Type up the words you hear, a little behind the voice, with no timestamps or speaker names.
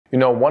You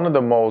know, one of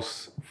the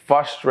most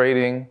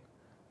frustrating,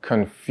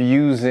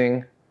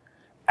 confusing,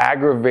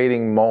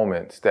 aggravating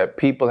moments that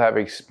people have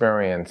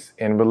experienced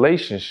in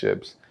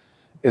relationships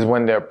is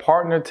when their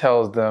partner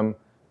tells them,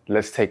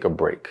 let's take a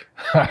break,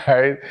 all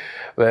right?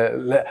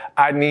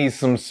 I need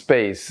some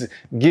space.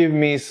 Give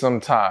me some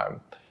time.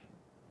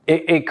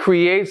 It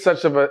creates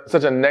such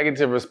a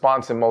negative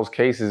response in most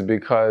cases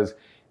because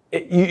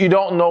you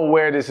don't know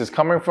where this is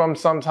coming from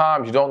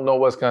sometimes. You don't know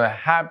what's going to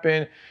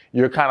happen.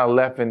 You're kind of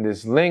left in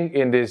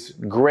this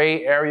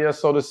gray area,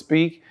 so to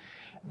speak.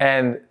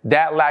 And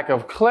that lack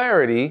of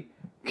clarity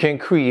can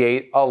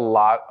create a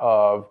lot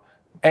of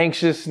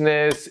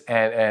anxiousness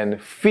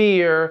and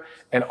fear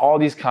and all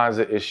these kinds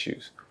of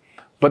issues.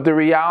 But the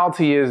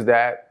reality is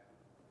that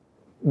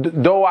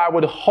though I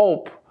would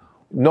hope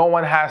no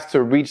one has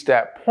to reach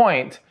that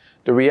point,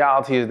 the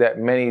reality is that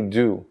many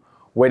do,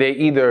 where they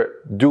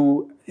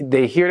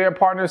hear their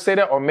partner say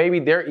that, or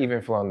maybe they're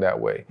even feeling that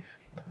way.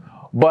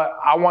 But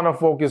I want to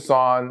focus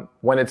on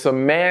when it's a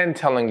man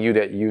telling you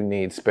that you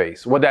need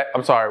space.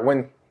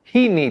 When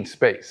he needs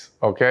space,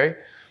 okay?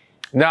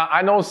 Now,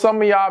 I know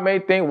some of y'all may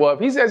think, well,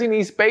 if he says he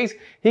needs space,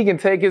 he can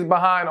take his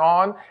behind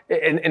on,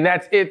 and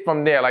that's it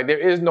from there. Like, there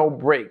is no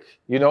break.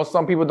 You know,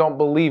 some people don't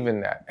believe in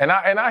that. And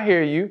I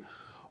hear you.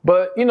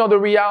 But, you know, the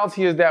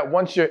reality is that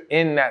once you're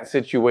in that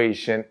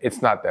situation,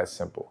 it's not that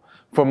simple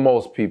for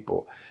most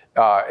people.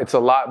 It's a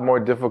lot more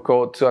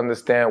difficult to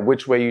understand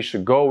which way you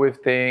should go with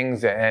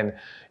things and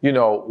you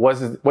know, what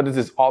does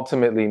this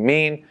ultimately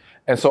mean?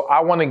 And so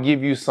I want to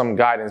give you some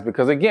guidance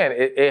because, again,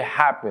 it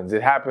happens.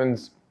 It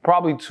happens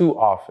probably too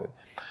often.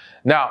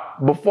 Now,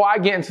 before I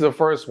get into the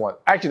first one,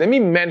 actually, let me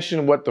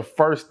mention what the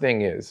first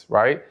thing is,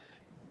 right?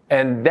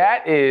 And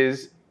that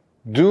is,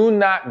 do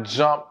not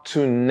jump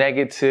to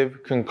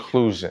negative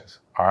conclusions,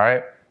 all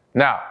right?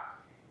 Now,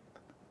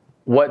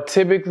 what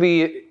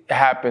typically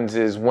happens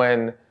is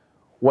when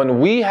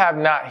we have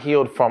not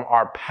healed from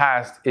our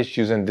past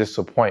issues and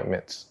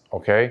disappointments,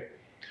 okay?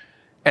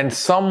 And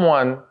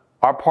someone,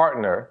 our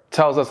partner,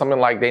 tells us something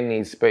like they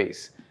need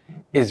space,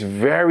 it's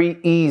very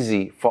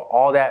easy for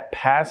all that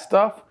past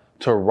stuff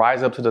to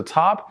rise up to the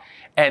top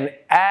and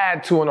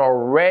add to an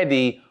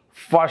already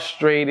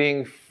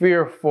frustrating,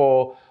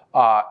 fearful,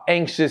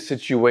 anxious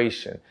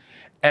situation.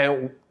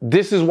 And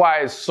this is why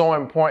it's so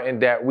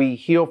important that we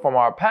heal from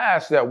our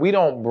past, so that we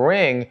don't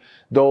bring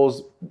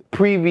those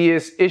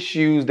previous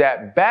issues,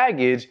 that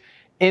baggage,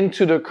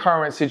 into the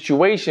current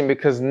situation,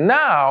 because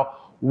now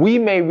we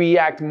may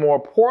react more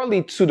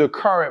poorly to the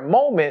current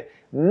moment,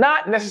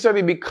 not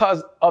necessarily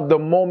because of the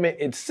moment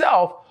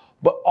itself,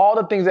 but all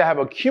the things that have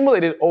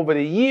accumulated over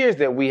the years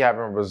that we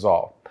haven't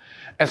resolved.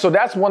 And so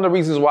that's one of the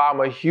reasons why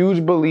I'm a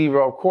huge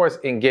believer, of course,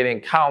 in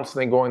getting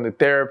counseling, going to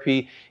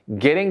therapy,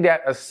 getting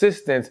that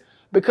assistance.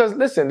 Because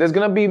listen, there's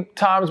going to be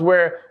times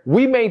where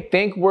we may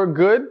think we're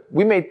good.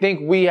 We may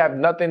think we have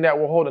nothing that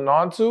we're holding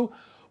on to.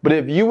 But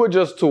if you were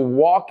just to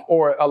walk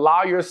or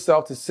allow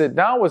yourself to sit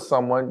down with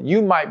someone,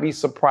 you might be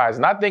surprised.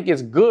 And I think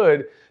it's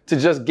good to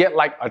just get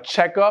like a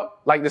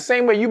checkup. Like the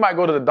same way you might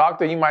go to the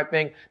doctor, you might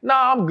think,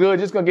 nah, I'm good,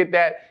 just going to get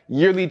that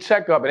yearly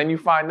checkup. And then you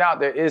find out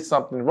there is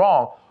something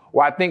wrong.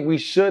 Well, I think we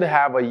should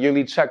have a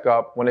yearly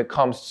checkup when it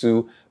comes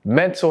to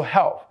mental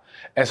health.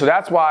 And so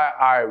that's why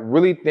I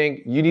really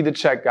think you need to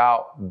check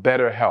out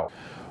BetterHelp.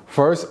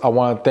 First, I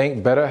want to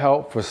thank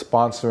BetterHelp for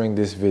sponsoring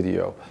this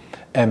video.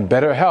 And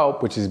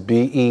BetterHelp, which is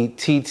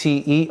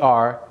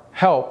BETTER,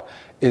 help,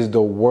 is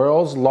the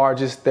world's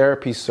largest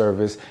therapy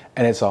service,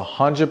 and it's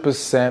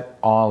 100%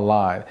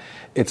 online.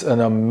 It's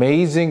an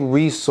amazing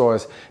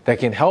resource that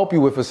can help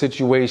you with a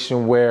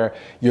situation where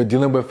you're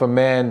dealing with a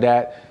man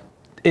that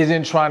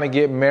isn't trying to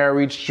get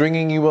married,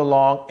 stringing you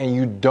along, and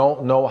you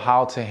don't know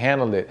how to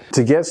handle it.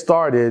 To get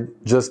started,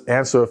 just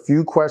answer a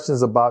few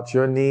questions about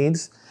your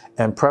needs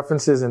and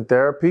preferences in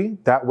therapy.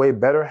 That way,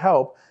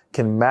 BetterHelp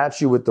can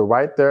match you with the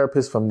right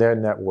therapist from their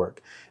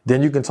network.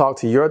 Then you can talk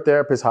to your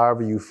therapist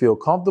however you feel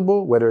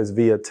comfortable, whether it's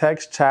via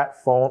text,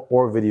 chat, phone,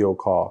 or video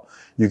call.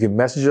 You can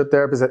message your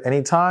therapist at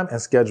any time and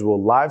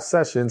schedule live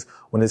sessions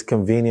when it's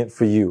convenient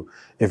for you.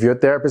 If your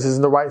therapist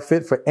isn't the right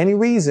fit for any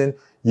reason,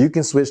 you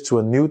can switch to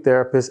a new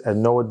therapist at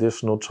no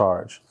additional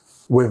charge.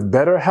 With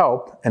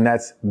BetterHelp, and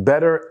that's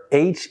Better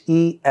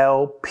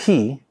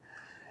H-E-L-P,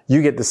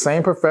 you get the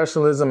same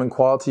professionalism and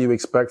quality you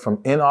expect from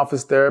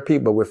in-office therapy,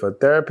 but with a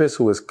therapist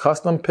who is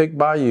custom picked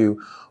by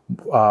you,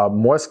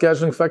 more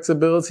scheduling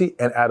flexibility,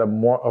 and at a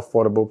more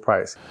affordable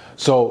price.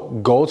 So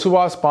go to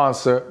our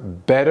sponsor,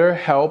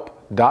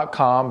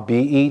 betterhelp.com,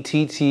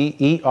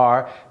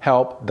 BETTER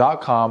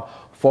help.com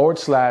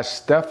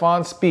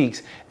 /Stephan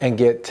Speaks and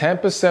get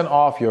 10%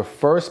 off your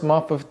first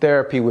month of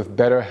therapy with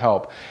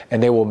BetterHelp.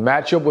 And they will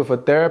match you up with a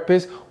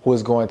therapist who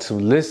is going to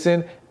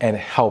listen and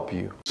help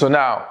you. So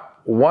now,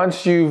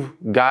 once you've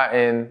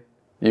gotten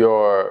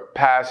your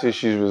past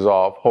issues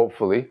resolved,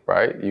 hopefully,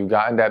 right? You've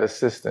gotten that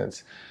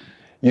assistance.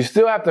 You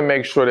still have to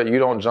make sure that you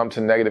don't jump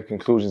to negative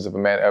conclusions if a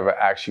man ever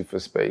asks you for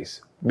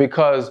space.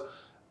 Because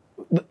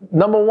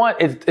number one,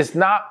 it's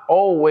not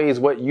always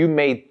what you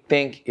may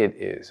think it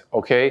is,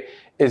 okay?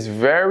 It's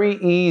very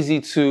easy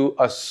to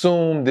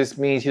assume this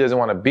means he doesn't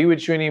want to be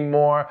with you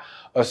anymore,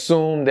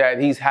 assume that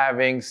he's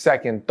having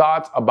second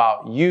thoughts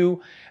about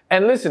you.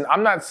 And listen,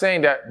 I'm not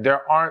saying that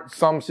there aren't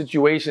some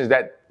situations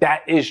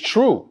that is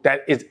true,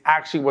 that is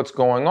actually what's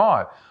going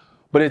on.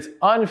 But it's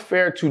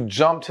unfair to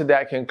jump to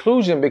that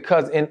conclusion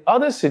because in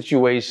other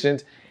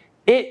situations,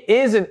 it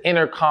is an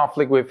inner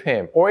conflict with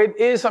him, or it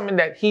is something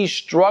that he's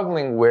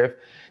struggling with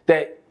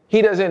that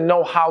he doesn't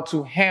know how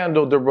to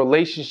handle the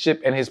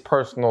relationship and his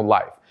personal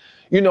life.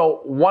 You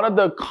know, one of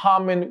the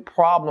common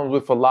problems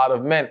with a lot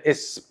of men,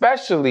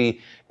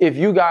 especially if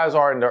you guys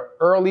are in the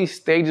early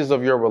stages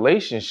of your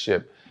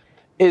relationship,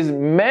 is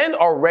men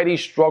already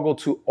struggle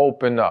to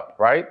open up,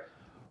 right?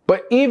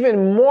 But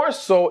even more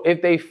so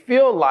if they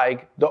feel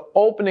like the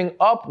opening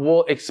up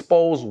will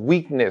expose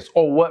weakness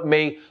or what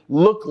may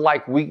look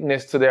like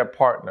weakness to their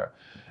partner.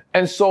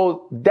 And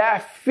so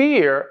that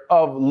fear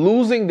of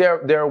losing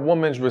their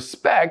woman's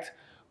respect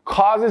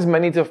causes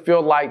many to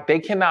feel like they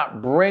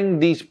cannot bring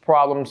these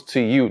problems to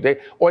you. They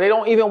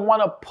don't even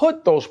want to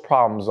put those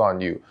problems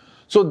on you.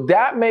 So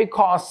that may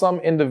cause some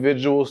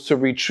individuals to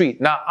retreat.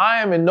 Now,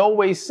 I am in no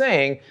way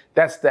saying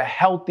that's the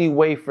healthy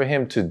way for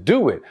him to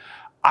do it.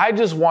 I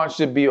just want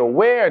you to be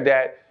aware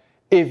that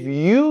if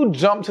you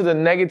jump to the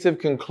negative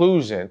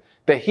conclusion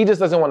that he just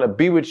doesn't want to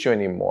be with you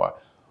anymore,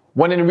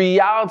 when in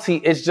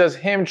reality, it's just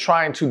him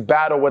trying to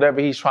battle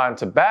whatever he's trying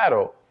to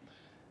battle,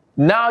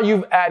 now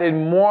you've added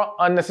more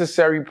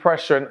unnecessary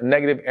pressure and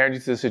negative energy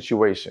to the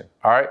situation.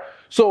 All right.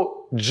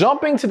 So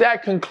jumping to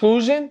that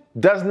conclusion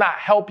does not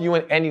help you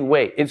in any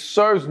way. It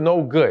serves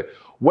no good.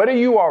 Whether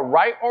you are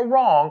right or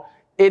wrong,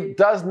 it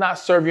does not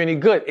serve you any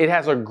good. It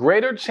has a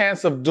greater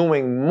chance of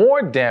doing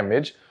more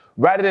damage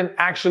rather than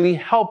actually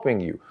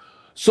helping you.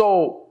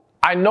 So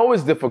I know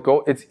it's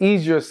difficult. It's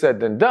easier said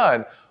than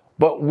done,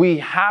 but we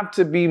have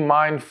to be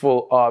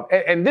mindful of,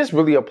 and this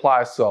really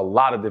applies to a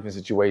lot of different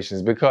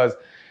situations because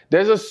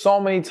there's just so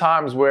many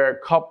times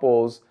where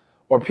couples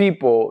or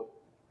people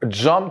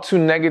jump to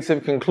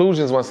negative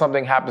conclusions when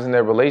something happens in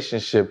their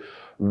relationship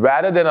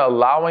rather than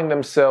allowing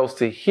themselves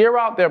to hear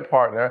out their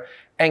partner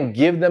and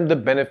give them the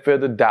benefit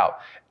of the doubt.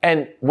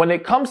 And when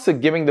it comes to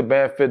giving the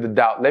benefit of the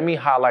doubt, let me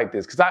highlight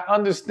this because I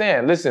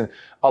understand, listen,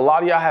 a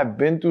lot of y'all have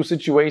been through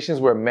situations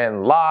where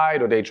men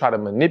lied or they try to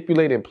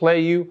manipulate and play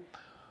you.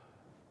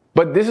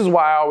 But this is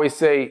why I always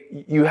say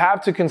you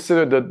have to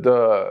consider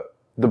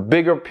the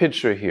bigger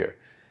picture here.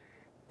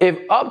 If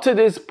up to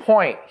this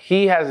point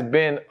he has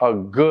been a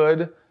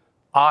good,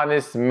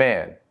 honest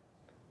man,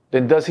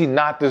 then does he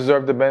not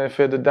deserve the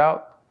benefit of the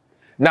doubt?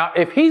 Now,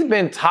 if he's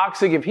been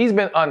toxic, if he's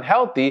been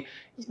unhealthy,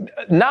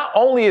 not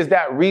only is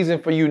that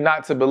reason for you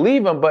not to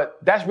believe him, but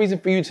that's reason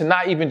for you to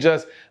not even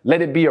just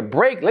let it be a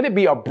break. Let it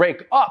be a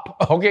break up.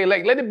 Okay,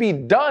 like let it be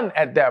done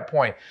at that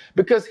point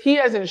because he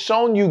hasn't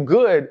shown you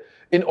good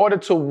in order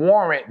to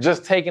warrant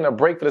just taking a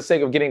break for the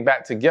sake of getting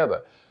back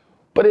together.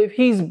 But if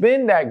he's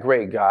been that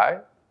great guy,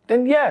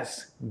 then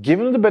yes,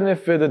 give him the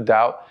benefit of the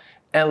doubt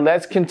and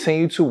let's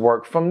continue to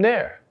work from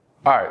there.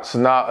 All right, so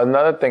now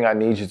another thing I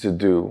need you to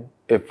do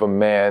if a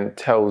man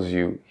tells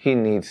you he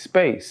needs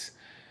space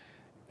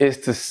is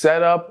to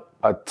set up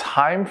a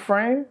time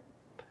frame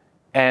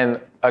and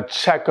a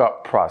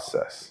checkup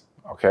process,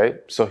 okay?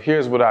 So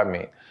here's what I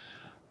mean.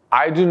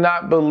 I do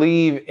not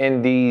believe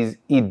in these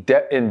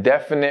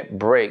indefinite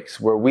breaks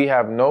where we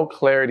have no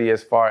clarity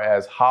as far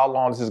as how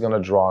long this is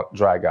going to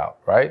drag out,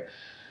 right?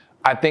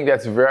 I think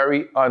that's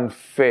very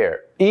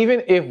unfair.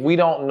 Even if we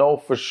don't know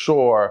for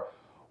sure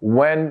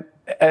when,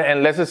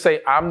 and let's just say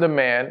I'm the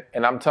man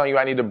and I'm telling you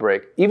I need a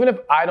break. Even if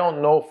I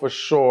don't know for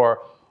sure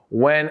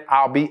when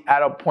I'll be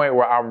at a point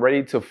where I'm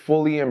ready to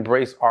fully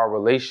embrace our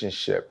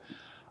relationship,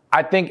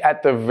 I think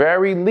at the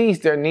very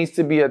least, there needs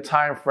to be a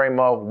time frame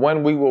of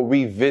when we will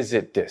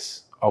revisit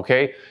this,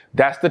 okay?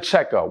 That's the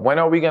checkup. When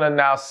are we going to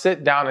now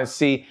sit down and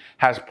see,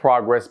 has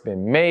progress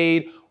been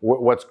made?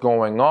 What's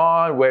going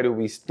on? Where do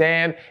we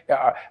stand?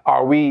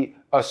 Are we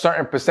a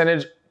certain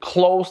percentage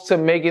close to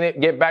making it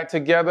get back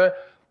together?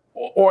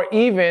 Or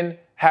even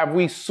have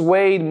we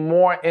swayed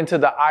more into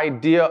the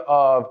idea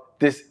of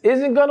this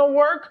isn't going to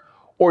work?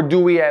 Or do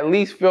we at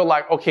least feel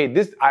like, okay,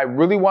 I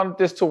really want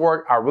this to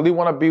work. I really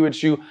want to be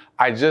with you.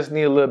 I just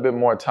need a little bit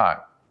more time.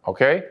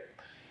 Okay.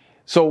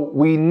 So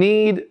we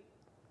need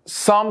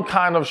some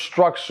kind of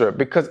structure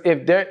because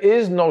if there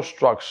is no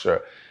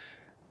structure,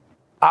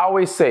 I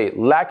always say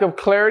lack of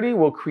clarity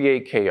will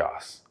create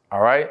chaos.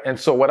 All right. And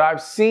so what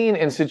I've seen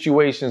in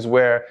situations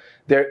where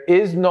there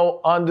is no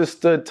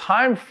understood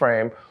time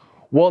frame,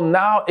 well,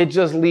 now it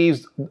just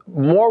leaves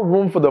more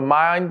room for the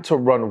mind to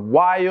run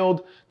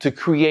wild, to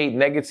create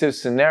negative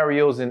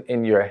scenarios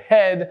in your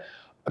head,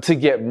 to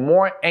get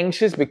more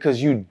anxious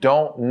because you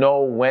don't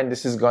know when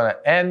this is going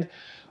to end,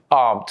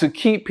 to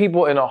keep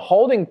people in a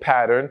holding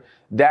pattern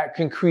that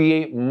can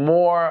create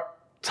more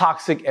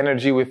toxic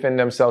energy within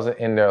themselves and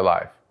in their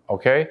life.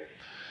 Okay?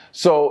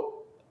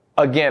 So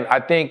again, I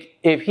think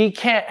if he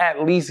can't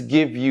at least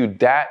give you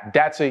that,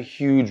 that's a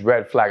huge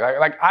red flag.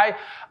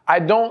 I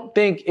don't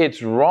think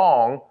it's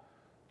wrong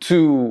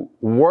to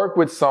work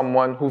with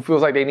someone who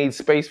feels like they need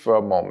space for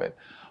a moment.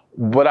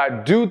 But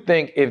I do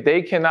think if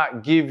they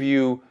cannot give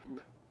you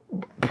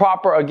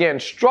proper, again,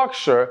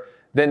 structure,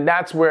 then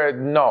that's where,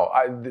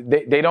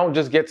 they don't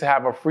just get to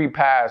have a free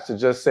pass to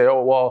just say,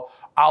 oh, well,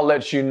 I'll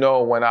let you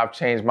know when I've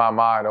changed my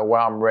mind or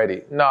when I'm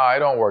ready. No, it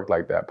don't work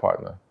like that,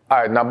 partner. All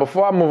right, now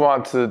before I move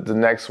on to the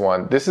next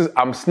one,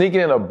 I'm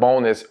sneaking in a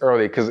bonus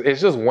early because it's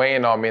just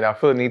weighing on me and I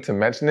feel the need to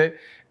mention it.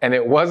 And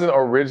it wasn't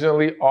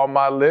originally on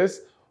my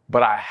list,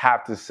 but I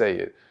have to say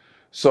it.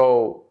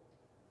 So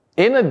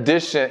in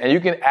addition, and you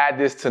can add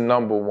this to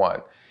number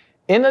one,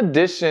 in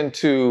addition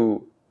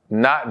to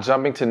not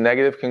jumping to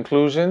negative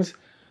conclusions,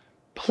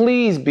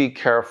 please be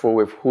careful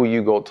with who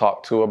you go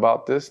talk to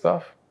about this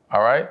stuff,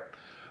 all right?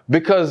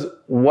 Because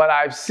what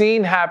I've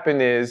seen happen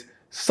is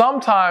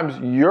sometimes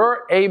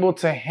you're able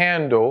to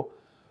handle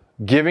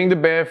giving the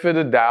benefit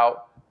of the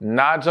doubt,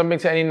 not jumping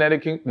to any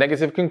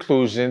negative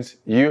conclusions.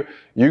 You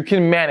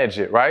can manage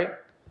it, right?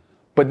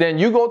 But then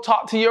you go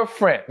talk to your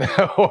friend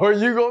or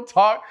you go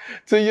talk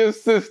to your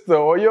sister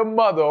or your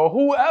mother or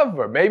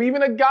whoever, maybe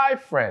even a guy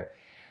friend.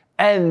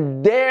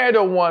 And they're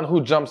the one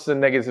who jumps to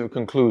negative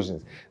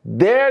conclusions.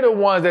 They're the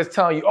ones that's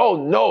telling you, oh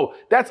no,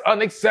 that's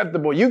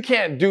unacceptable. You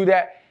can't do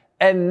that.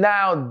 And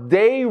now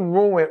they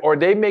ruin or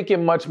they make it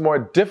much more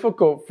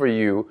difficult for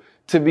you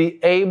to be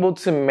able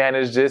to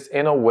manage this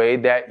in a way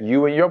that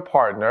you and your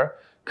partner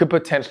could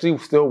potentially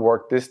still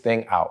work this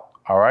thing out.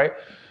 All right.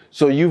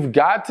 So you've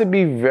got to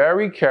be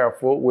very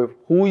careful with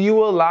who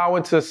you allow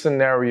into a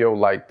scenario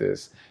like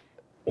this,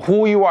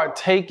 who you are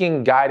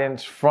taking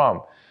guidance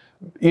from.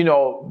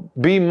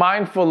 Be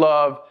mindful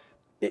of,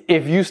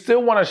 if you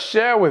still want to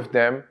share with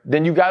them,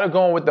 then you got to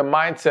go in with the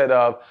mindset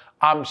of,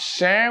 I'm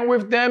sharing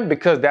with them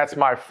because that's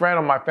my friend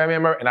or my family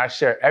member and I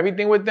share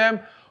everything with them,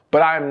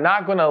 but I'm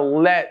not going to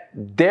let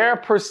their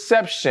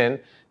perception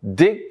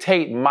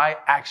dictate my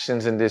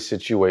actions in this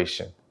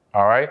situation.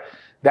 All right.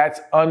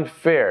 That's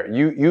unfair.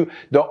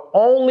 The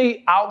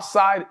only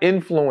outside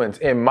influence,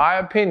 in my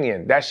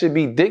opinion, that should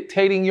be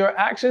dictating your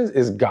actions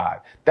is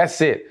God.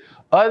 That's it.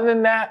 Other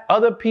than that,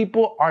 other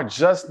people are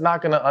just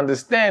not going to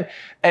understand.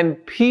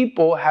 And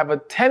people have a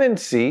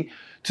tendency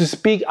to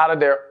speak out of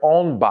their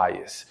own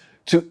bias,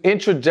 to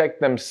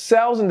interject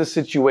themselves in the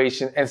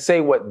situation and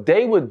say what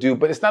they would do.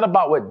 But it's not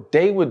about what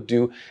they would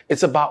do.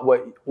 It's about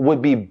what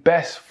would be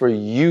best for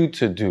you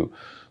to do.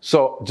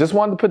 So just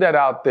wanted to put that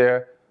out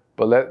there,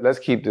 but let's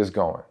keep this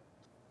going.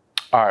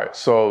 All right.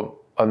 So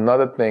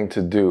another thing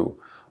to do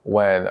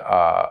when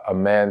a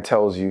man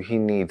tells you he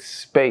needs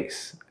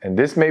space, and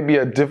this may be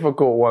a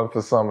difficult one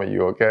for some of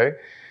you, okay?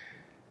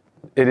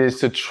 It is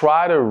to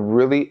try to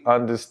really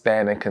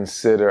understand and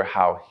consider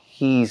how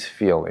he's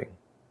feeling,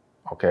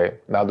 okay?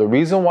 Now, the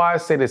reason why I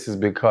say this is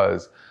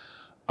because,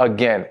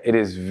 again, it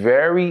is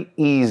very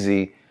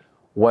easy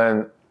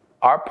when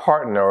our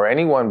partner or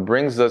anyone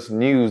brings us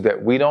news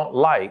that we don't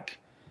like,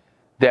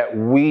 that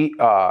we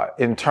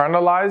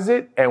internalize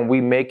it and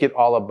we make it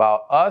all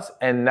about us.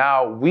 And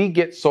now we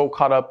get so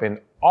caught up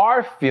in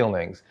our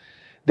feelings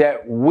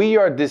that we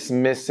are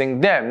dismissing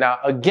them. Now,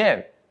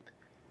 again,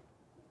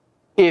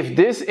 if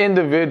this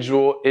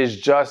individual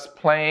is just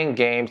playing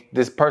games,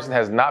 this person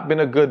has not been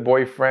a good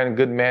boyfriend,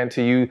 good man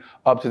to you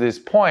up to this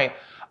point,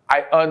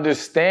 I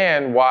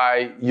understand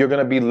why you're going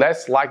to be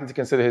less likely to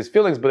consider his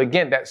feelings. But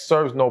again, that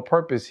serves no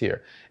purpose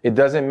here. It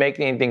doesn't make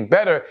anything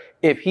better.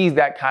 If he's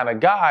that kind of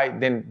guy,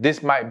 then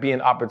this might be an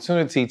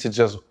opportunity to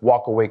just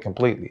walk away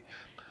completely.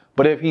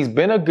 But if he's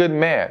been a good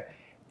man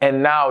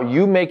and now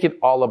you make it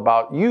all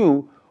about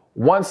you,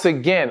 once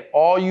again,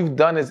 all you've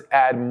done is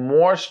add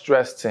more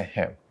stress to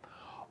him.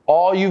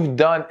 All you've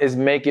done is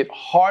make it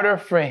harder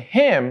for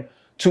him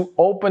to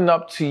open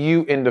up to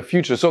you in the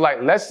future. So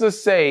let's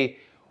just say,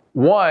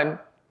 one,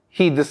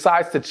 he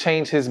decides to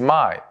change his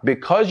mind.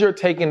 Because you're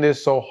taking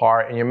this so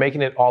hard and you're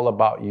making it all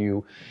about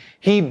you,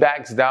 he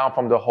backs down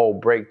from the whole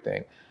break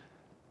thing.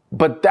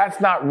 But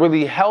that's not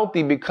really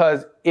healthy,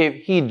 because if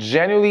he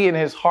genuinely in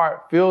his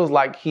heart feels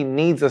like he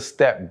needs a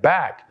step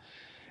back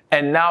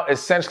and now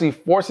essentially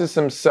forces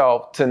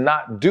himself to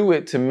not do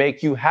it to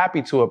make you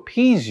happy, to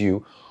appease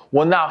you,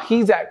 well, now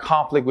he's at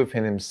conflict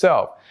within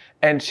himself.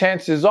 And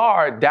chances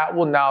are that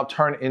will now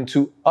turn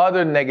into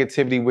other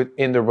negativity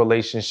within the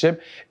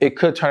relationship. It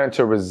could turn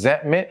into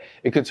resentment.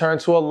 It could turn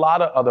into a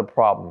lot of other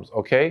problems,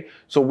 okay?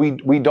 So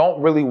we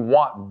don't really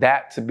want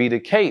that to be the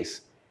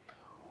case.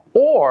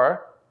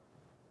 Or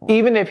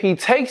even if he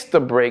takes the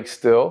break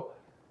still,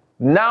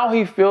 now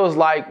he feels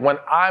like, when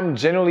I'm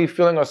generally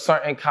feeling a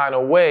certain kind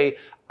of way,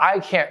 I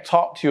can't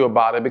talk to you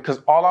about it because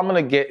all I'm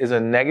going to get is a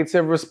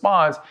negative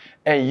response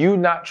and you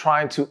not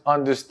trying to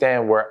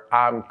understand where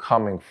I'm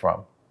coming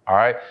from. All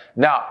right.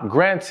 Now,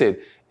 granted,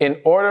 in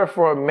order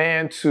for a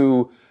man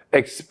to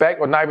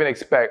expect, or not even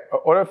expect, in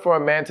order for a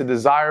man to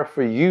desire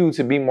for you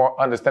to be more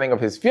understanding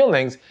of his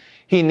feelings,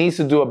 he needs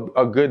to do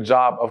a good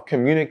job of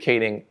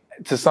communicating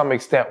to some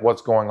extent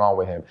what's going on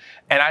with him.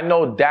 And I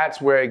know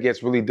that's where it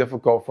gets really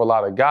difficult for a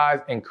lot of guys,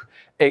 and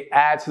it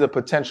adds to the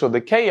potential of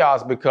the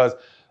chaos, because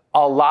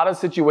a lot of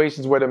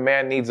situations where the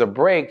man needs a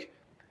break,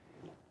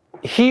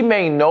 he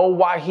may know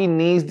why he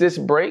needs this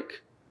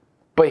break,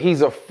 but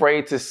he's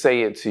afraid to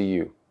say it to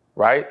you,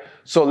 right?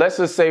 So let's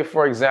just say,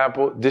 for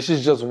example, this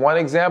is just one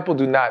example.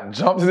 Do not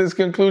jump to this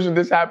conclusion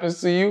this happens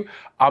to you.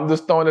 I'm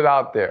just throwing it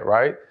out there,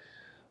 right?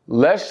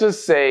 Let's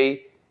just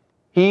say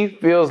he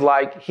feels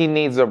like he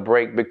needs a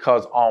break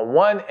because on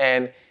one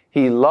end,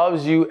 he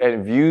loves you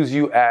and views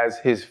you as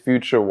his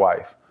future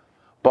wife.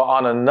 But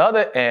on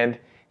another end,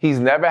 he's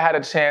never had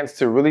a chance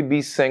to really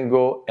be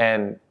single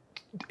and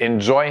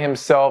enjoy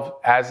himself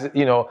as,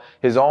 you know,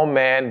 his own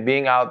man,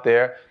 being out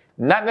there,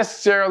 not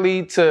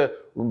necessarily to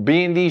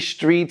be in these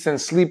streets and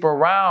sleep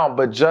around,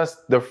 but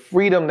just the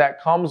freedom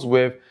that comes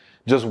with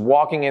just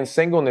walking in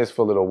singleness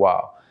for a little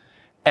while.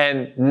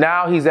 And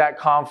now he's at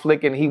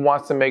conflict and he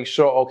wants to make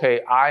sure, okay,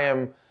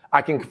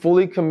 I can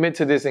fully commit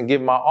to this and give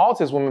my all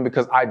to this woman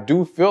because I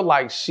do feel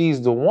like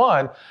she's the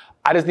one.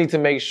 I just need to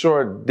make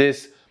sure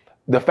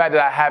the fact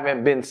that I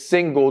haven't been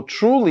single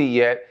truly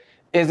yet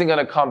isn't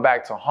going to come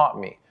back to haunt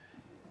me.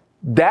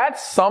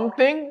 That's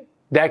something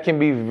that can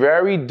be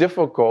very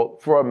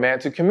difficult for a man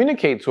to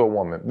communicate to a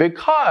woman,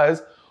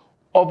 because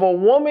if a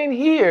woman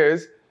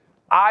hears,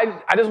 I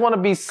just want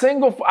to be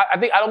single. I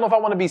don't know if I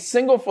want to be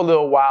single for a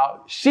little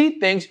while. She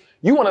thinks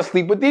you want to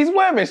sleep with these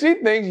women. She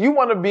thinks you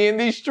want to be in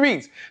these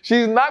streets.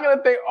 She's not going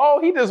to think, oh,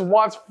 he just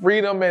wants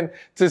freedom and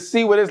to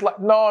see what it's like.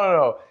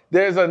 No.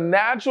 There's a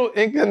natural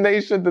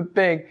inclination to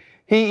think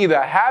he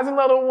either has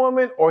another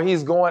woman or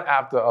he's going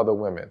after other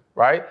women,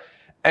 right?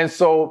 And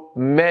so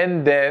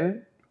men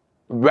then,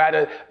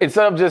 rather,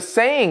 instead of just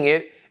saying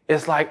it,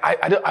 it's like,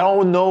 I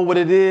don't know what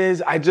it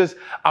is.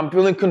 I'm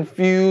feeling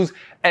confused.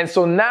 And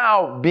so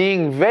now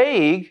being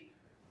vague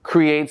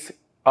creates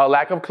a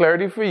lack of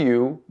clarity for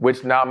you,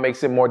 which now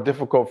makes it more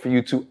difficult for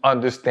you to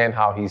understand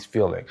how he's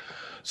feeling.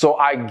 So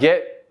I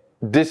get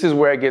this is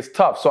where it gets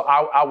tough. So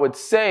I would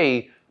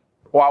say,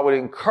 or I would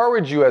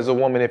encourage you as a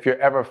woman, if you're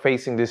ever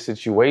facing this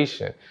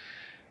situation,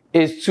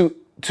 is to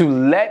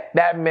let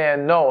that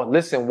man know,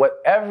 listen,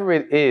 whatever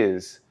it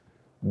is,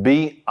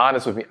 be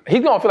honest with me.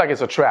 He's going to feel like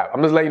it's a trap.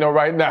 I'm just letting you know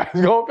right now.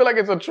 He's going to feel like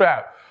it's a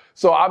trap.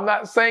 So I'm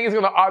not saying it's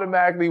going to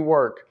automatically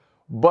work,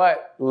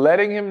 but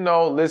letting him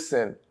know,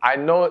 listen, I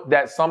know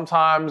that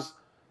sometimes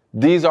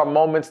these are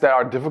moments that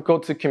are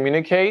difficult to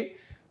communicate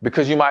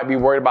because you might be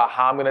worried about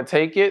how I'm going to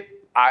take it.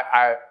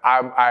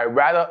 I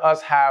rather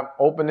us have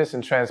openness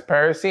and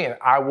transparency, and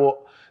I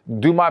will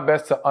do my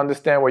best to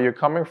understand where you're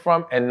coming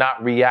from and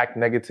not react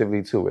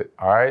negatively to it.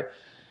 All right.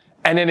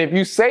 And then if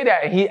you say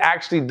that and he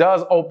actually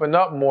does open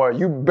up more,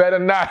 you better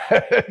not,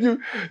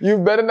 you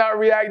better not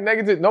react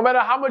negative. No matter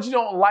how much you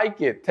don't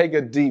like it, take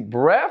a deep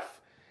breath,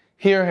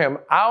 hear him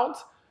out,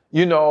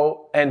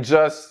 and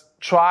just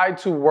try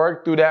to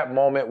work through that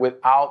moment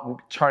without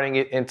turning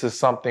it into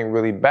something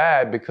really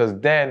bad, because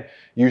then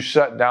you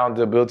shut down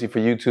the ability for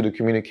you two to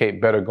communicate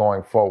better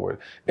going forward,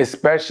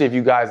 especially if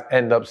you guys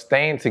end up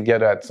staying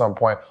together at some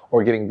point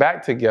or getting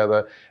back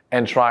together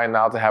and trying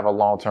now to have a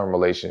long-term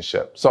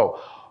relationship. So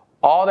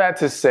all that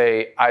to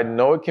say, I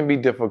know it can be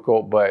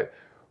difficult, but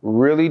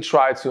really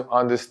try to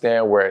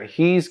understand where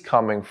he's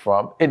coming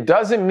from. It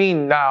does not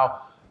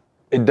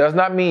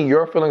mean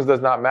your feelings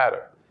does not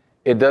matter.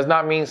 It does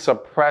not mean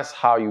suppress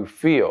how you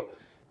feel.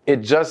 It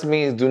just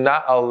means do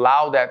not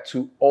allow that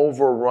to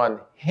overrun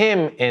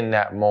him in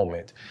that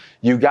moment.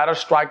 You got to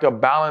strike a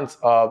balance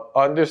of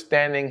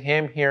understanding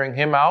him, hearing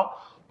him out,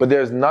 but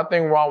there's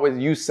nothing wrong with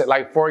you.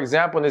 Like, for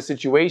example, in this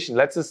situation,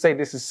 let's just say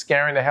this is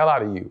scaring the hell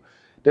out of you.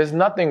 There's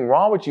nothing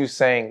wrong with you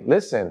saying,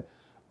 listen,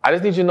 I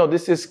just need you to know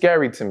this is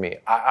scary to me.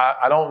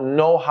 I don't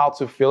know how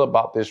to feel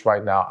about this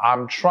right now.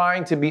 I'm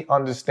trying to be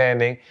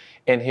understanding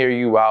and hear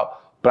you out,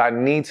 but I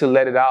need to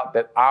let it out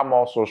that I'm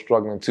also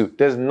struggling too.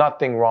 There's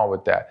nothing wrong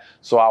with that.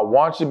 So I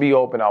want you to be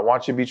open. I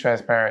want you to be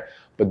transparent,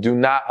 but do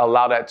not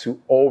allow that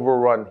to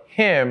overrun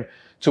him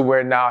to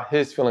where now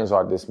his feelings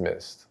are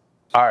dismissed.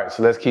 All right,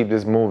 so let's keep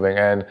this moving.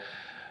 And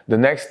the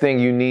next thing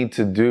you need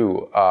to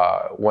do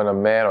when a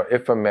man, or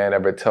if a man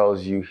ever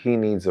tells you he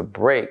needs a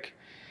break,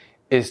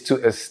 is to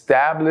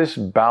establish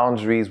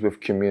boundaries with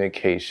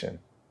communication,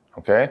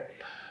 okay?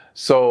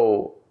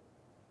 So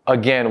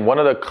again, one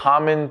of the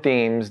common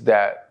themes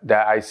that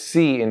I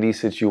see in these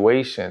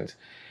situations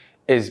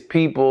is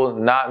people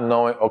not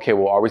knowing, okay,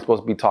 well, are we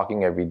supposed to be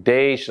talking every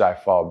day? Should I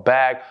fall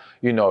back?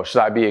 Should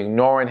I be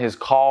ignoring his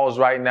calls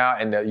right now?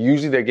 And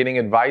usually they're getting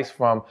advice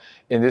from,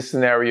 in this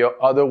scenario,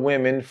 other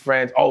women,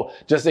 friends. Oh,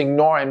 just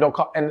ignore him. Don't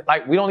call. And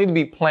we don't need to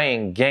be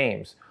playing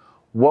games.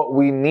 What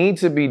we need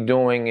to be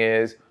doing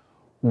is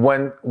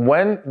when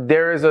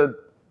there is a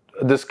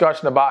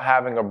discussion about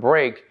having a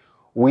break,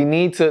 we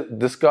need to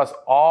discuss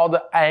all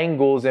the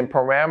angles and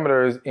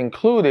parameters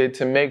included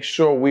to make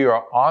sure we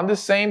are on the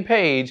same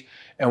page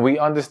and we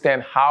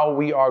understand how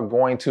we are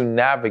going to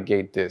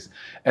navigate this.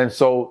 And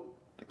so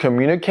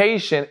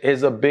communication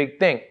is a big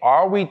thing.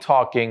 Are we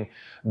talking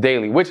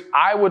daily? Which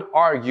I would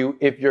argue,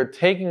 if you're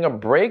taking a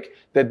break,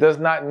 that does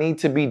not need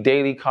to be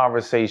daily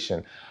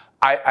conversation.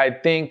 I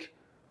think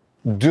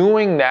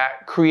doing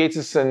that creates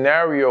a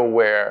scenario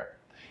where,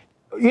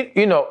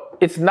 you know,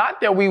 it's not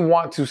that we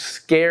want to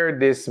scare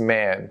this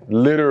man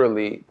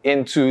literally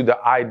into the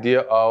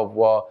idea of,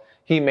 well,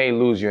 he may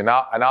lose you. And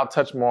I'll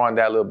touch more on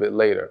that a little bit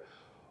later.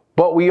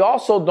 But we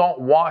also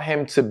don't want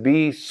him to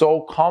be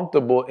so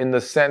comfortable in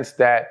the sense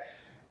that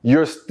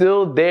you're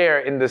still there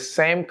in the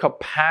same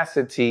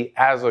capacity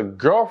as a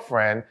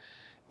girlfriend,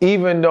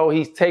 even though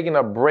he's taking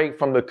a break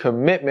from the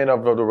commitment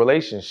of the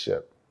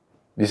relationship.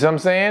 You see what I'm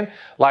saying?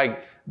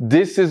 Like,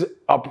 this is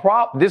a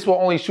problem. This will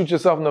only shoot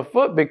yourself in the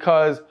foot,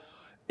 because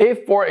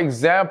if, for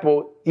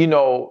example, you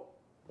know,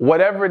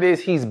 whatever it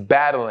is he's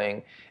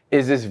battling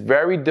is this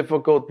very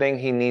difficult thing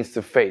he needs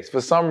to face.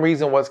 For some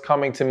reason, what's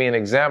coming to me, an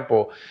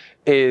example,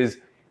 is,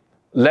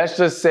 let's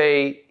just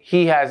say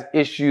he has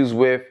issues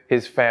with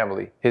his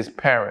family, his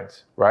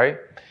parents, right?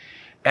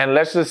 And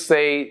let's just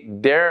say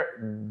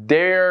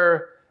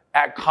they're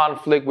at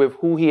conflict with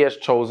who he has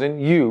chosen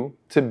you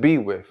to be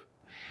with.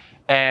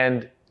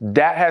 And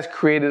that has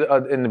created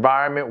an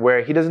environment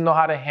where he doesn't know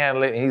how to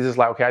handle it. And he's just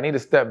like, okay, I need to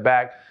step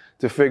back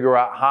to figure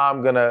out how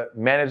I'm going to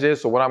manage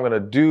this or what I'm going to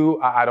do.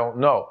 I don't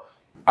know.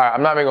 All right,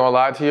 I'm not even going to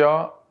lie to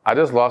y'all. I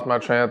just lost my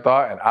train of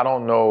thought, and I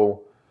don't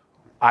know.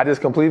 I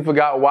just completely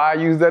forgot why I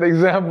used that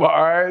example.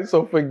 All right,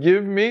 so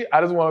forgive me.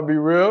 I just want to be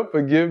real.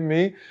 Forgive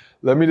me.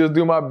 Let me just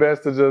do my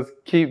best to just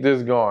keep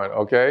this going,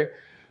 okay?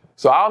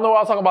 So I don't know why I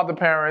was talking about the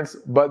parents,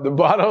 but the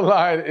bottom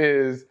line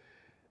is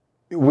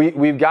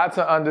we've got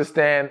to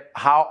understand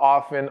how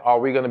often are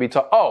we going to be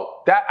taught.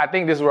 Oh, I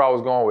think this is where I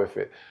was going with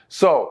it.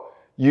 So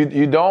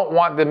you don't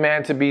want the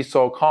man to be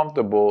so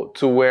comfortable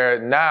to where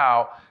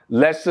now,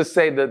 let's just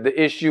say that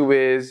the issue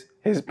is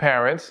his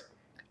parents,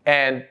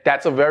 and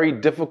that's a very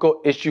difficult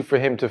issue for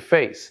him to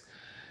face.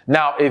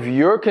 Now, if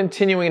you're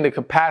continuing the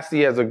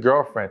capacity as a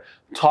girlfriend,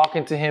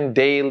 talking to him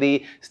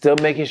daily, still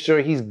making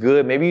sure he's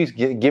good, maybe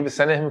you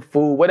sending him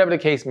food, whatever the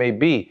case may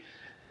be,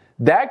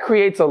 that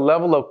creates a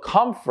level of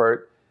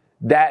comfort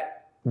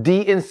that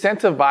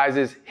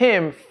de-incentivizes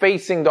him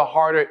facing the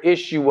harder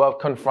issue of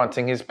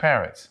confronting his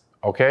parents,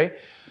 okay?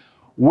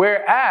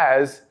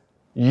 Whereas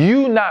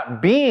you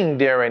not being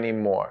there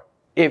anymore,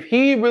 if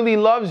he really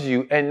loves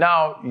you and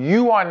now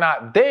you are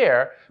not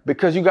there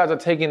because you guys are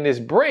taking this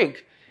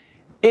break,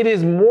 it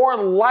is more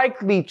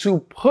likely to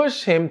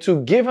push him,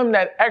 to give him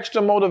that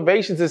extra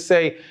motivation to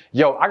say,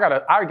 yo, I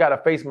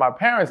gotta face my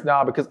parents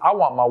now because I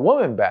want my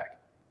woman back.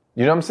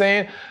 You know what I'm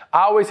saying?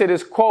 I always say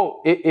this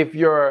quote, if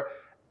your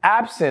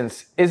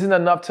absence isn't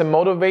enough to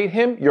motivate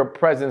him, your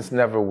presence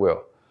never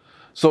will.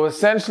 So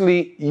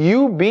essentially,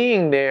 you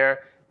being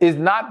there is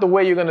not the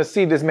way you're going to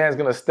see this man's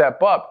going to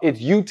step up.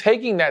 It's you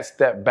taking that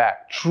step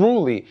back,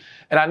 truly.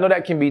 And I know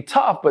that can be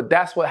tough, but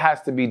that's what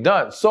has to be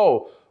done.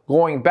 So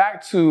going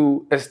back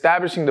to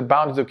establishing the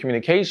boundaries of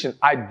communication,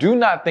 I do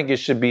not think it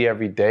should be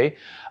every day.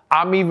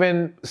 I'm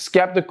even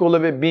skeptical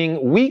of it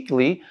being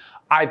weekly.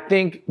 I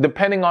think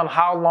depending on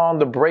how long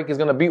the break is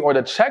going to be or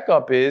the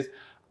checkup is,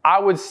 I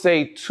would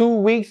say 2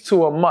 weeks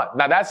to a month.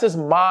 Now, that's just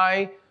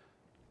my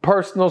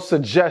personal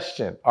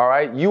suggestion, all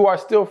right? You are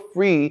still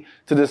free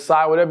to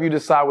decide whatever you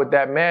decide with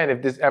that man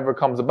if this ever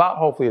comes about.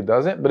 Hopefully it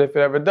doesn't, but if it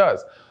ever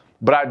does.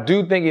 But I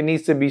do think it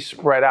needs to be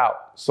spread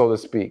out, so to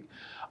speak.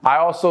 I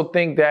also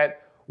think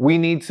that we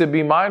need to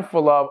be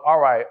mindful of, all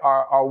right,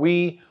 are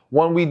we,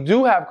 when we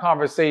do have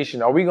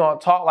conversation, are we going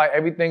to talk like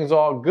everything's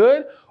all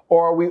good?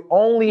 Or are we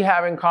only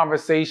having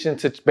conversation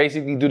to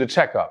basically do the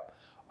checkup?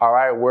 All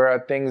right, where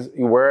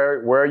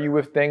are you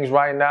with things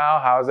right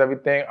now? How's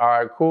everything? All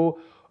right, cool.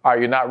 All right,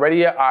 you're not ready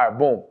yet? All right,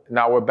 boom.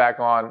 Now we're back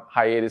on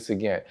hiatus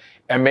again.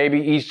 And maybe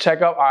each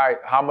checkup, all right,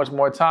 how much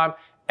more time?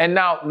 And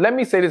now let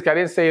me say this, 'cause I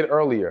didn't say it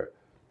earlier.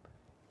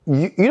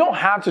 You don't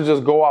have to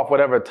just go off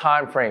whatever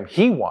time frame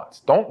he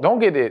wants. Don't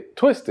get it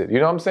twisted. You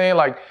know what I'm saying?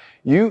 Like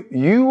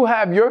you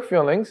have your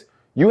feelings.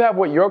 You have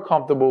what you're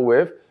comfortable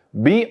with.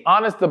 Be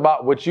honest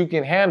about what you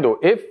can handle.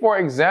 If, for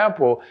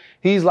example,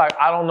 he's like,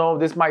 I don't know,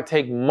 this might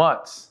take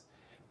months.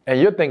 And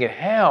you're thinking,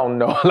 hell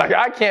no, like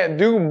I can't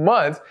do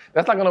months.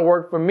 That's not going to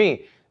work for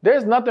me.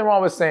 There's nothing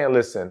wrong with saying,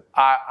 listen,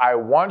 I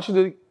want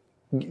you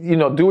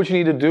to, do what you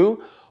need to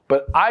do,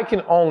 but I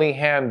can only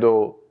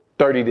handle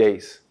 30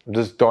 days. I'm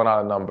just throwing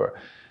out a number.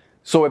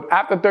 So if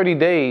after 30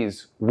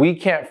 days, we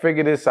can't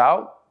figure this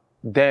out,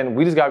 then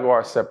we just got to go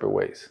our separate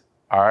ways.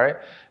 All right.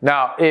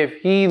 Now,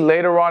 if he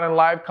later on in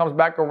life comes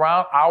back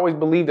around, I always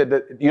believe that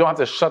you don't have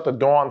to shut the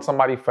door on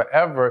somebody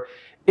forever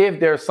if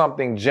there's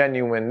something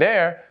genuine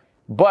there,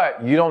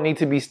 but you don't need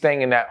to be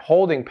staying in that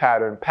holding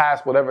pattern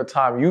past whatever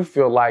time you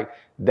feel like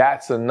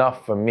that's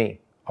enough for me.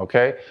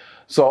 Okay.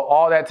 So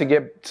all that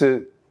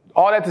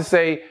to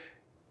say,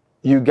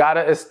 you got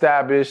to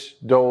establish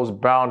those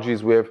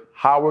boundaries with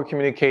how we're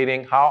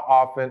communicating, how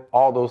often,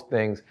 all those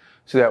things,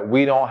 so that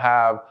we don't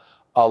have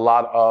a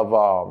lot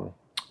of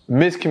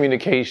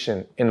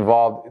miscommunication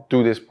involved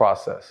through this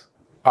process.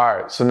 All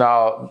right, so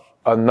now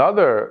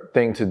Another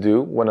thing to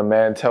do when a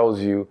man tells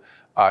you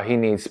he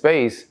needs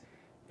space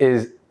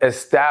is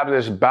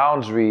establish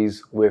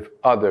boundaries with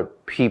other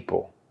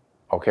people.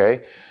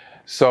 Okay?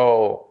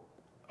 So,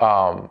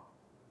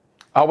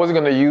 I wasn't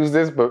going to use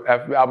this, but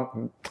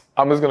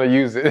I'm just going to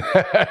use it.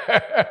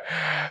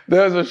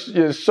 There's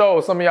a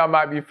show some of y'all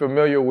might be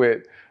familiar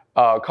with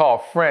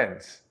called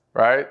Friends,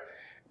 right?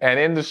 And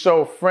in the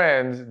show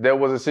Friends, there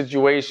was a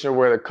situation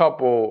where the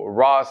couple,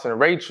 Ross and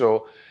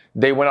Rachel,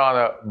 they went on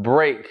a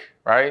break,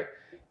 right?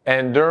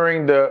 And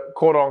during the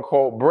quote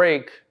unquote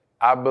break,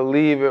 I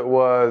believe it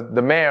was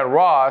the man,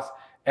 Ross,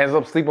 ends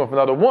up sleeping with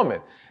another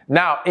woman.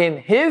 Now, in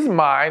his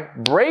mind,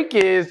 break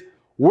is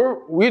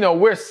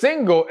we're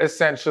single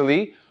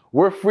essentially.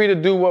 We're free to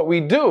do what we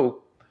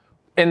do.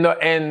 In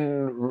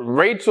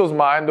Rachel's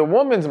mind, the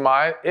woman's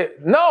mind,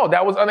 no,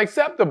 that was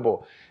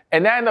unacceptable.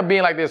 And that ended up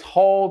being like this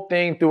whole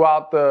thing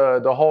throughout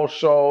the whole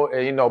show,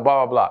 and blah,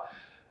 blah, blah.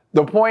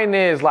 The point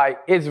is, like,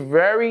 it's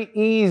very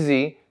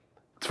easy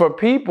for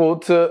people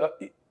to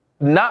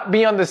not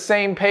be on the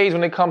same page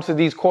when it comes to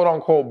these quote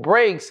unquote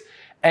breaks,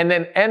 and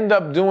then end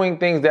up doing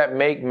things that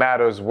make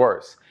matters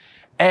worse.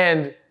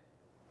 And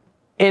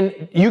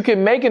you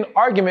can make an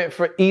argument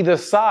for either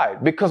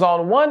side, because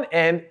on one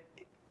end,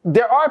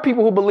 there are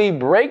people who believe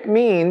break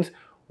means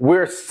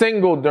we're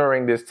single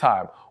during this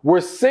time.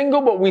 We're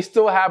single, but we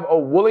still have a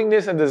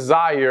willingness and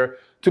desire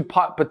to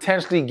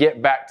potentially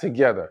get back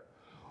together.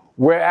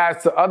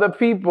 Whereas to other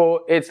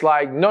people, it's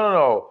like,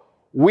 no.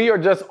 We are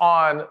just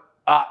on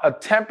a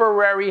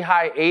temporary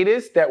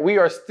hiatus, that we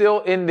are still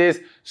in this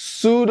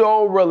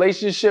pseudo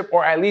relationship,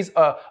 or at least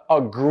a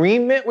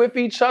agreement with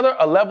each other,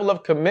 a level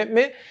of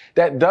commitment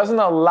that doesn't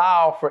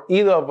allow for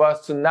either of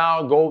us to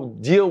now go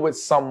deal with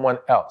someone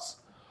else.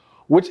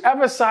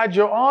 Whichever side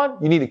you're on,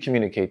 you need to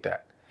communicate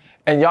that.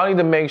 And y'all need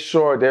to make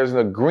sure there's an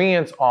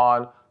agreement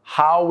on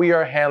how we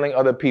are handling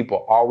other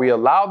people. Are we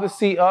allowed to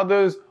see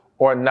others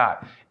or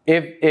not?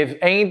 If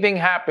anything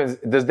happens,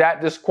 does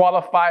that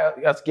disqualify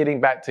us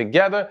getting back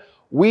together?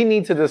 We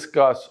need to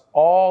discuss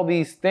all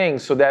these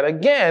things so that,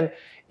 again,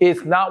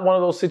 it's not one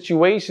of those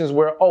situations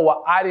where, oh,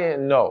 well, I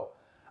didn't know.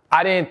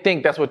 I didn't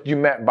think that's what you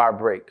meant by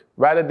break.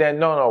 Rather than,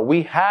 no,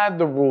 we had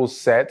the rules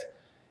set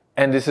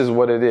and this is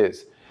what it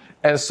is.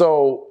 And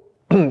so,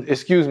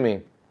 excuse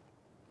me,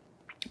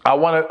 I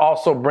want to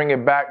also bring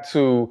it back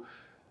to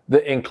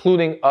the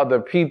including other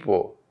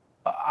people.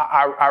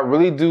 I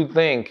really do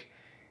think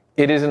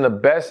it is in the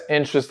best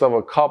interest of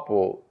a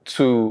couple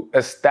to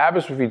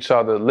establish with each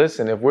other,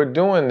 listen, if we're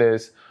doing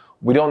this,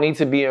 we don't need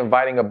to be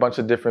inviting a bunch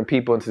of different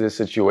people into this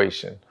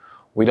situation.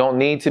 We don't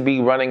need to be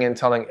running and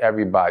telling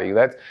everybody.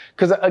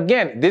 Because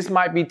again, this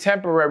might be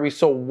temporary.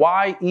 So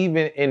why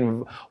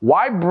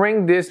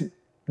bring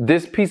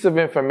this piece of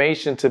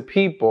information to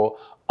people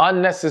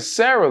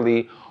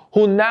unnecessarily,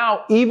 who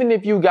now, even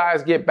if you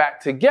guys get back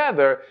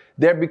together,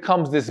 there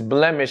becomes this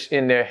blemish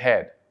in their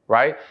head,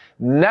 right?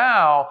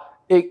 Now,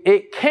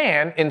 it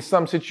can, in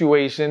some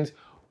situations,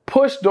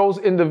 push those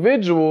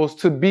individuals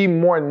to be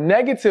more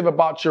negative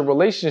about your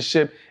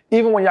relationship,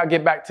 even when y'all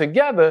get back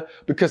together,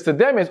 because to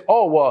them it's,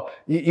 oh, well,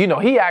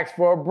 he asked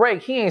for a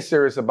break. He ain't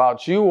serious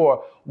about you,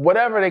 or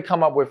whatever they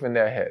come up with in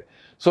their head.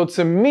 So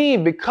to me,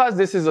 because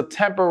this is a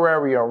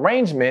temporary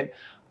arrangement,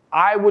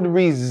 I would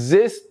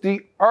resist the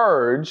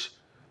urge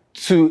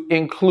to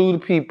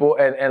include people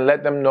and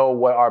let them know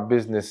what our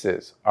business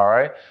is, all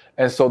right?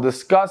 And so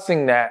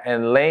discussing that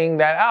and laying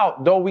that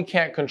out, though we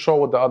can't control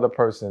what the other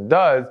person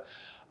does,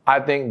 I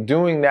think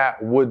doing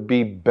that would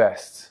be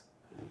best.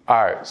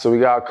 All right, so we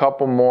got a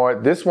couple more.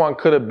 This one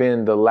could have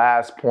been the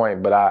last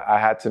point, but I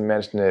had to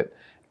mention it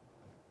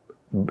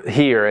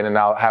here, and then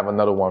I'll have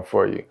another one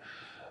for you.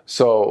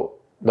 So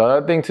the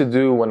other thing to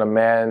do when a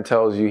man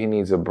tells you he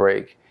needs a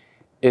break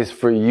is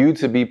for you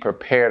to be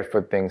prepared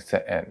for things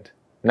to end.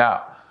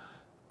 Now,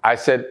 I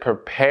said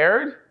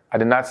prepared. I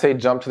did not say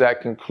jump to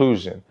that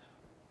conclusion.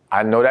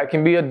 I know that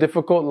can be a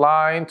difficult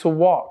line to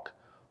walk,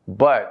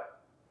 but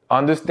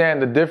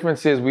understand the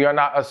difference is we are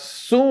not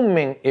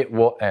assuming it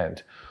will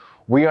end.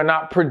 We are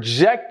not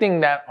projecting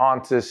that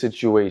onto the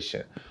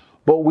situation.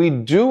 But we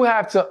do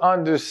have to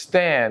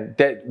understand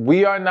that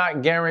we are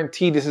not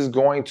guaranteed this is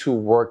going to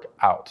work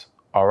out,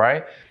 all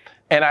right?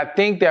 And I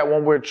think that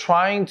when we're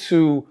trying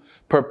to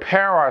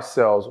prepare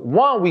ourselves,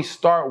 one, we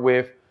start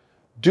with,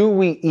 do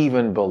we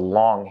even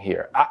belong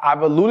here?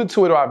 I've alluded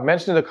to it, or I've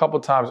mentioned it a couple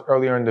times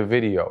earlier in the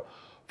video.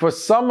 For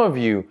some of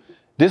you,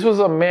 this was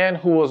a man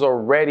who was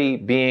already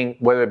being,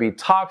 whether it be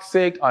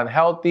toxic,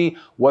 unhealthy,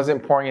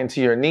 wasn't pouring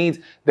into your needs.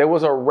 There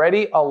was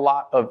already a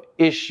lot of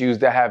issues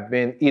that have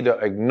been either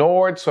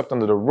ignored, swept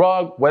under the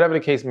rug, whatever the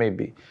case may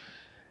be.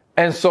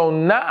 And so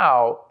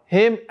now,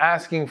 him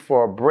asking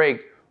for a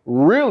break,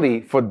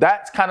 really, for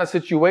that kind of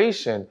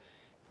situation,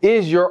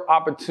 is your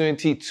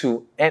opportunity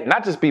to end,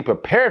 not just be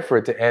prepared for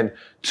it to end,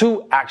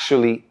 to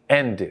actually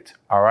end it,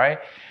 all right?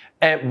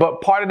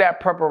 But part of that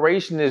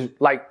preparation is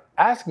like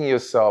asking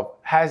yourself,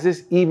 has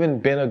this even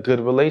been a good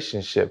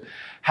relationship?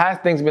 Has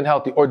things been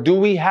healthy? Or do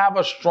we have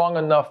a strong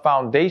enough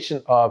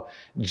foundation of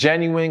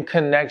genuine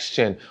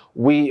connection?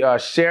 We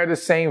share the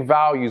same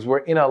values. We're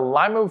in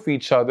alignment with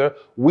each other.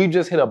 We've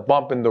just hit a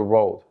bump in the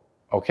road.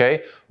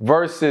 Okay?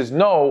 Versus,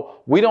 no,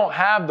 we don't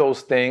have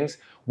those things.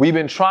 We've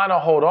been trying to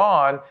hold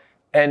on,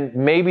 and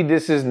maybe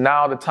this is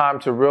now the time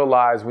to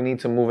realize we need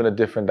to move in a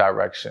different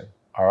direction.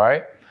 All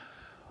right?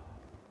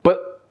 But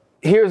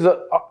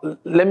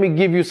let me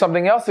give you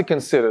something else to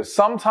consider.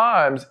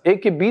 Sometimes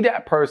it could be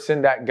that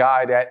person, that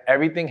guy, that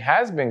everything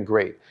has been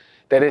great,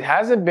 that it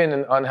hasn't been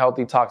an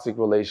unhealthy, toxic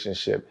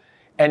relationship,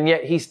 and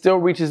yet he still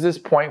reaches this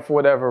point for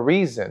whatever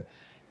reason,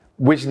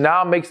 which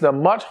now makes it a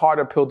much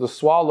harder pill to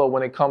swallow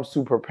when it comes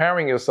to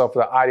preparing yourself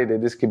for the idea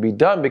that this could be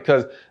done,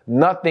 because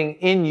nothing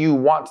in you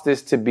wants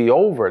this to be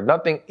over.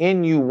 Nothing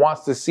in you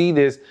wants to see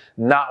this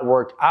not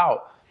work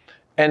out.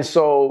 And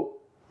so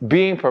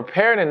being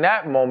prepared in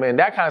that moment, in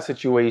that kind of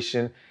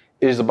situation,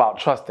 is about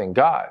trusting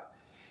God.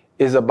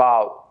 Is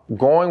about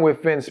going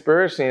within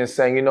spiritually and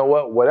saying, you know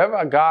what,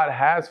 whatever God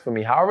has for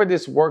me, however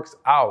this works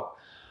out,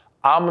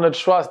 I'm going to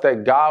trust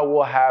that God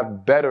will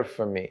have better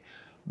for me.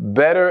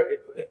 Better,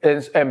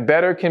 and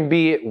better can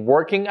be it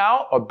working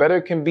out, or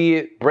better can be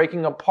it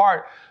breaking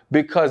apart,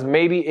 because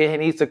maybe it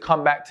needs to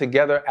come back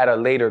together at a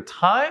later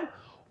time,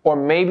 or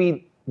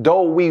maybe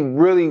though we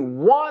really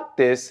want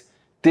this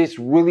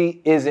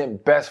really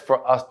isn't best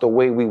for us the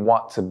way we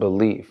want to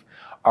believe.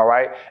 All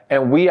right.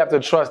 And we have to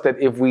trust that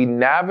if we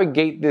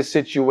navigate this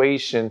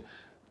situation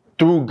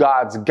through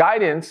God's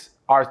guidance,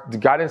 our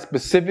guidance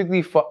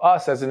specifically for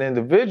us as an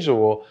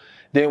individual,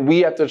 then we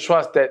have to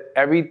trust that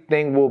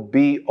everything will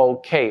be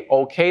okay.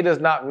 Okay does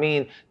not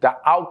mean the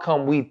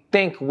outcome we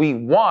think we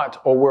want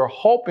or we're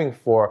hoping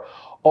for.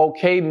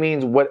 Okay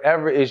means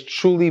whatever is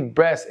truly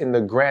best in the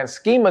grand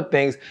scheme of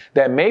things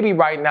that maybe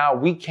right now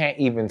we can't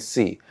even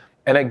see.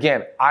 And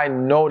again, I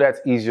know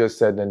that's easier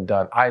said than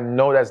done. I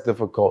know that's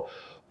difficult,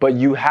 but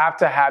you have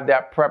to have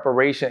that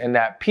preparation and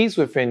that peace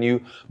within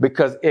you,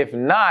 because if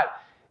not,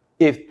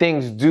 if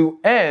things do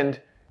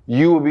end,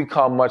 you will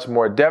become much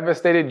more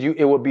devastated.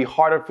 It will be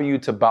harder for you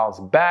to bounce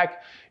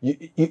back.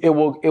 It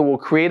will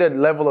create a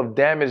level of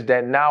damage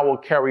that now will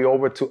carry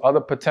over to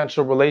other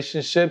potential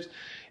relationships.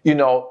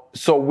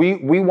 So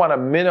we want to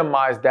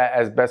minimize that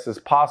as best as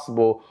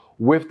possible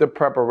with the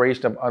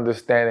preparation of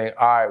understanding,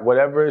 all right,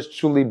 whatever is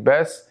truly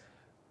best,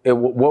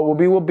 what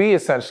will be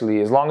essentially,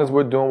 as long as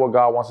we're doing what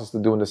God wants us to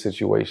do in the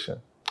situation.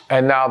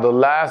 And now the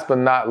last but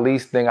not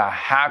least thing I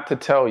have to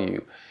tell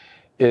you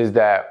is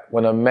that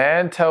when a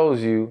man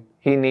tells you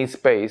he needs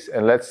space,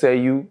 and let's say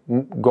you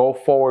go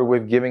forward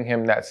with giving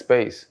him that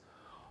space,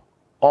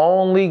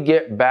 only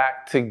get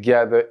back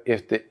together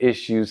if the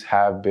issues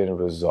have been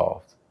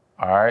resolved.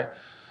 All right?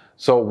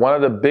 So one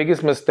of the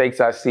biggest mistakes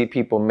I see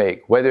people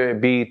make, whether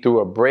it be through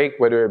a break,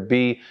 whether it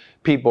be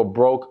people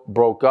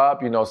broke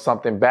up,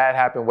 something bad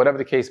happened, whatever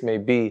the case may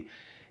be,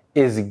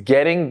 is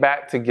getting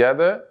back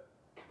together,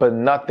 but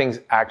nothing's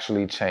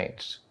actually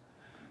changed.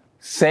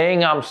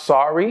 Saying I'm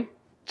sorry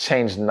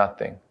changed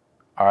nothing.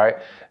 All right.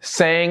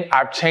 Saying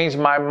I've changed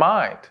my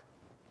mind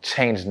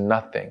changed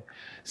nothing.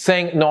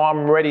 Saying no,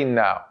 I'm ready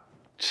now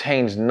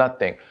changed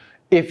nothing.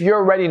 If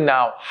you're ready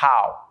now,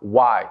 how?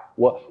 Why?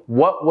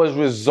 What was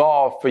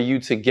resolved for you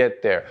to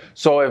get there?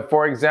 So if,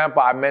 for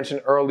example, I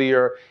mentioned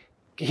earlier,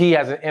 he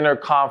has an inner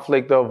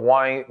conflict of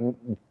wanting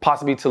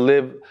possibly to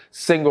live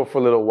single for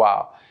a little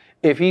while.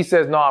 If he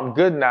says, no, I'm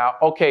good now.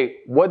 Okay,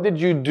 what did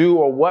you do,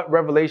 or what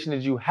revelation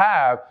did you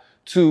have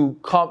to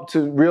come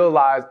to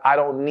realize I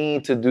don't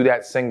need to do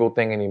that single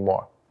thing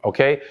anymore?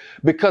 Okay?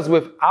 Because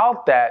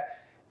without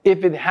that,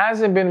 if it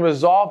hasn't been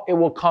resolved, it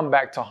will come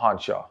back to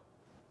haunt y'all.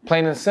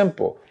 Plain and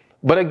simple.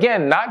 But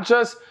again, not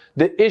just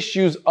the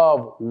issues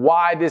of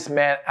why this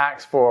man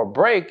asked for a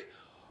break,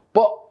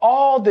 but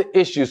all the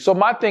issues. So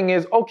my thing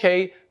is,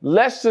 okay,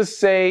 let's just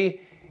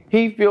say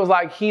he feels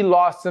like he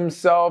lost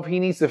himself. He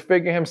needs to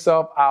figure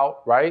himself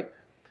out, right?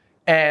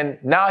 And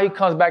now he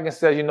comes back and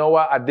says, you know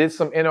what? I did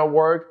some inner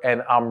work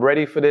and I'm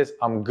ready for this.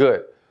 I'm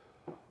good.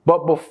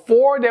 But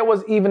before there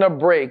was even a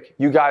break,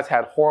 you guys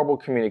had horrible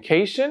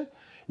communication.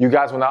 You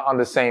guys were not on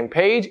the same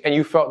page and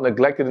you felt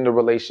neglected in the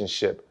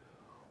relationship.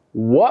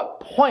 What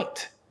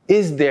point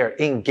is there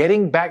in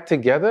getting back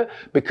together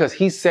because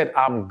he said,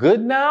 I'm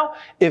good now,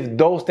 if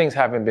those things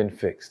haven't been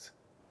fixed?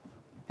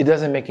 It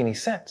doesn't make any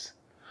sense.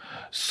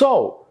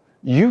 So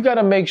you got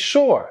to make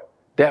sure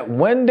that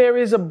when there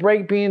is a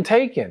break being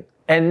taken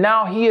and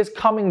now he is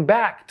coming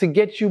back to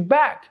get you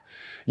back,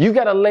 you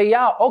got to lay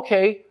out,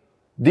 okay,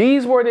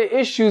 these were the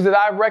issues that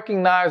I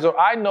recognize or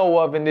I know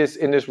of in this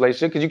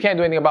relationship, because you can't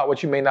do anything about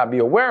what you may not be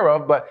aware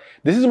of, but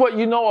this is what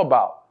you know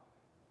about.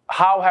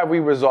 How have we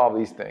resolved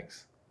these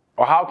things?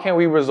 Or how can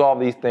we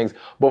resolve these things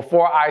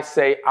before I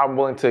say I'm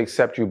willing to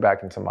accept you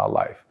back into my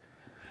life?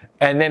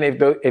 And then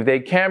if they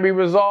can be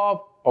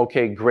resolved,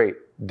 okay, great.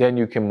 Then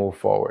you can move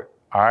forward.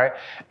 All right.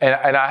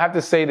 And I have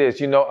to say this,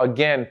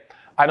 again,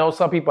 I know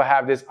some people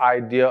have this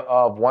idea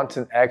of once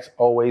an ex,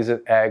 always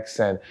an ex,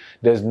 and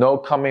there's no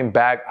coming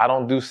back. I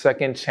don't do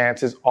second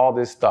chances, all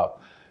this stuff.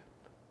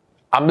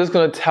 I'm just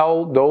going to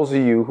tell those of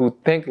you who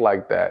think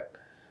like that,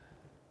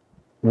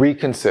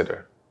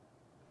 reconsider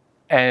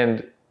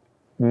and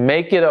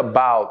make it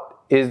about,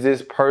 is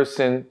this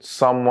person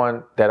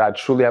someone that I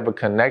truly have a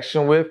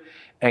connection with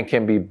and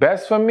can be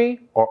best for me,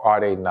 or are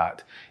they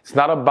not? It's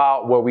not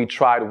about what we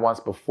tried once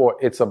before.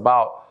 It's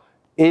about,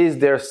 is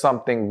there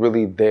something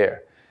really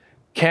there?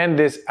 Can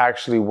this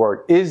actually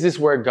work? Is this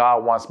where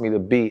God wants me to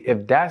be?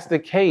 If that's the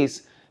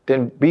case,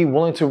 then be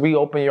willing to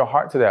reopen your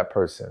heart to that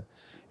person.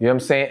 You know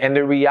what I'm saying? And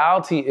the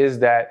reality is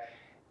that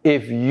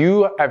if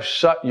you have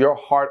shut your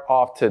heart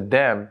off to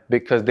them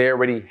because they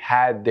already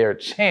had their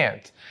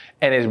chance,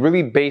 and it's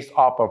really based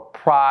off of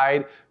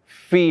pride,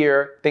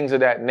 fear, things of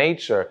that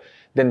nature,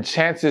 then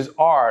chances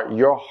are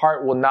your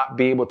heart will not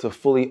be able to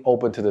fully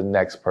open to the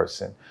next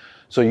person.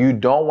 So you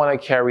don't want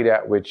to carry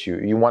that with you.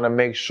 You want to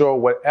make sure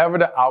whatever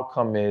the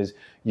outcome is,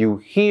 you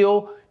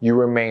heal, you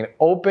remain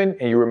open,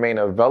 and you remain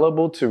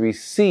available to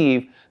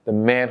receive the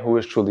man who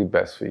is truly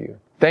best for you.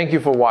 Thank you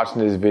for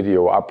watching this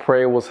video. I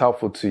pray it was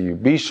helpful to you.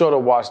 Be sure to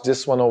watch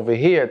this one over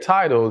here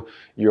titled,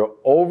 You're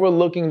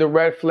Overlooking the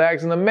Red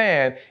Flags in a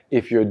Man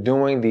If You're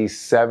Doing These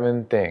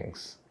 7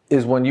 Things.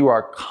 Is when you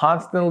are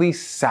constantly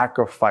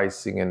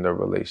sacrificing in the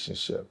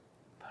relationship.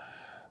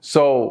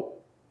 So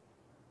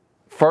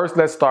first,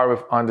 let's start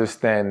with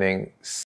understanding